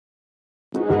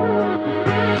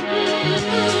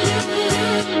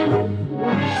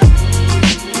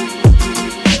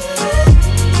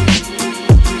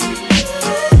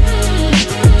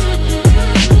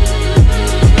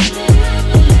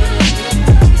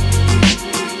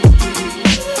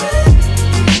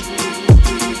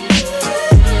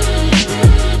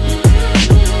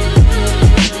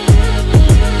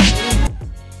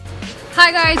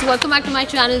to my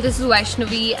channel. This is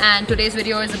Vaishnavi and today's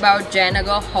video is about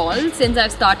Jayanagar hauls. Since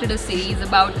I've started a series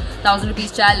about 1000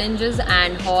 rupees challenges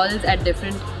and hauls at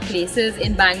different places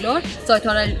in Bangalore, so I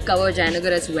thought I'll cover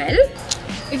Jayanagar as well.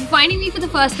 If you're finding me for the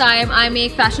first time, I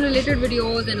make fashion related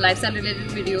videos and lifestyle related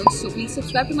videos, so please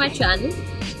subscribe to my channel.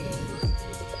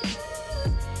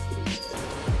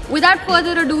 Without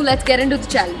further ado, let's get into the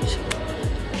challenge.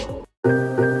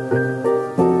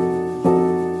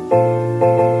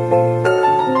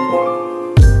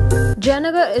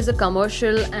 Jayanagar is a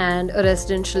commercial and a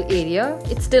residential area.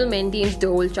 It still maintains the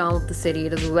old charm of the city.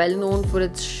 It is well known for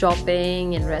its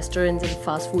shopping and restaurants and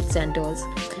fast food centers.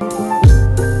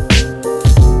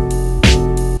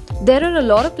 There are a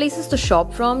lot of places to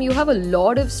shop from. You have a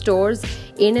lot of stores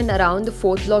in and around the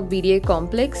 4th block BDA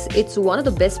complex. It's one of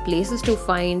the best places to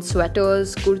find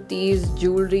sweaters, kurtis,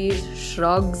 jewelry,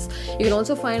 shrugs. You can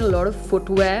also find a lot of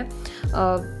footwear.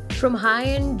 From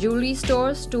high-end jewelry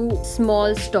stores to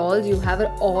small stalls, you have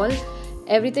it all.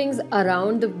 Everything's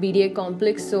around the BDA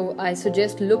complex, so I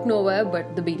suggest look nowhere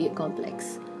but the BDA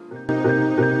complex.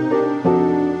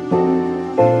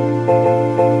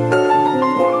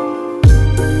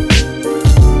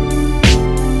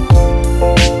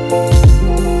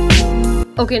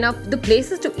 Okay, now the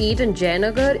places to eat in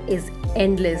Jayanagar is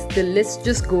endless. The list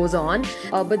just goes on.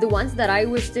 But the ones that I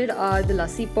visited are the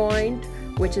Lassi Point,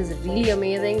 which is really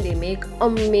amazing. They make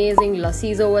amazing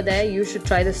lassis over there. You should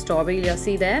try the strawberry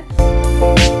lassi there.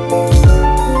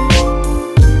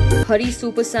 Hari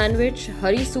Super Sandwich.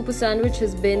 Hari Super Sandwich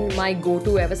has been my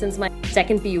go-to ever since my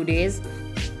second PU days.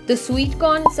 The sweet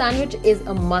corn sandwich is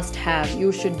a must-have.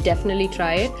 You should definitely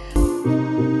try it.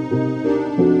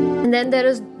 And then there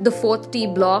is the 4th tea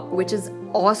block, which is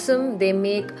awesome. They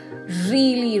make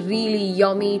really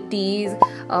yummy teas.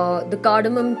 The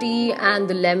cardamom tea and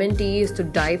the lemon tea is to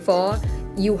die for.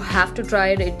 You have to try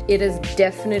it. It is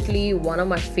definitely one of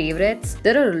my favorites.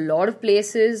 There are a lot of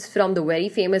places, from the very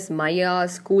famous Maya,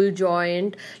 School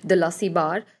Joint, the Lassi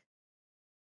Bar.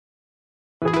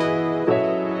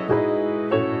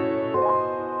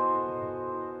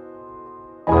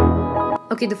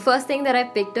 Okay, the first thing that I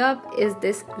picked up is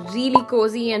this really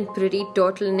cozy and pretty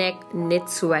turtleneck knit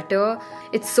sweater.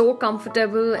 It's so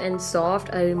comfortable and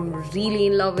soft. I'm really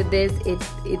in love with this. It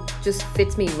just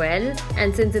fits me well.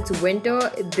 And since it's winter,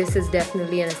 this is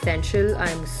definitely an essential.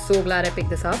 I'm so glad I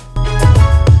picked this up.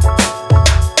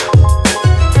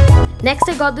 Next,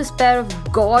 I got this pair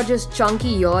of gorgeous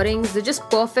chunky earrings. They're just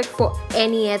perfect for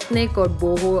any ethnic or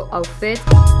boho outfit.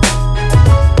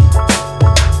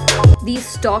 These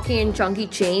stocky and chunky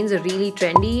chains are really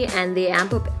trendy and they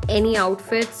amp up any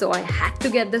outfit, so I had to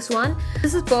get this one.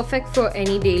 This is perfect for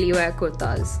any daily wear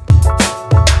kurtas.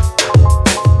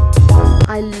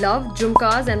 I love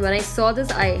Jhumkas, and when I saw this,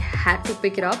 I had to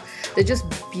pick it up. They're just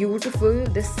beautiful.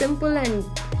 They're simple and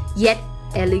yet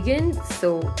elegant,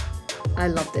 so I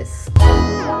love this.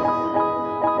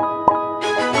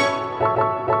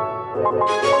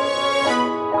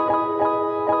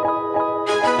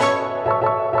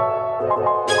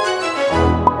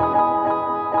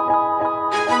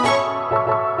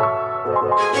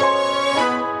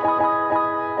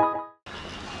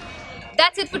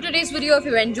 That's it for today's video. If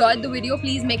you enjoyed the video,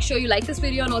 please make sure you like this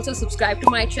video and also subscribe to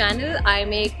my channel. I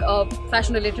make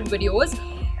fashion related videos.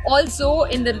 Also,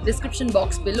 in the description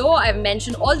box below, I've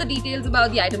mentioned all the details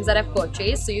about the items that I've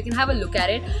purchased, so you can have a look at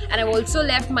it. And I've also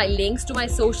left my links to my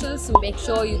socials, so make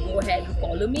sure you go ahead and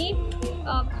follow me.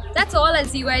 That's all. I'll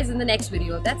see you guys in the next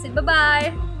video. That's it.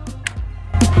 Bye-bye.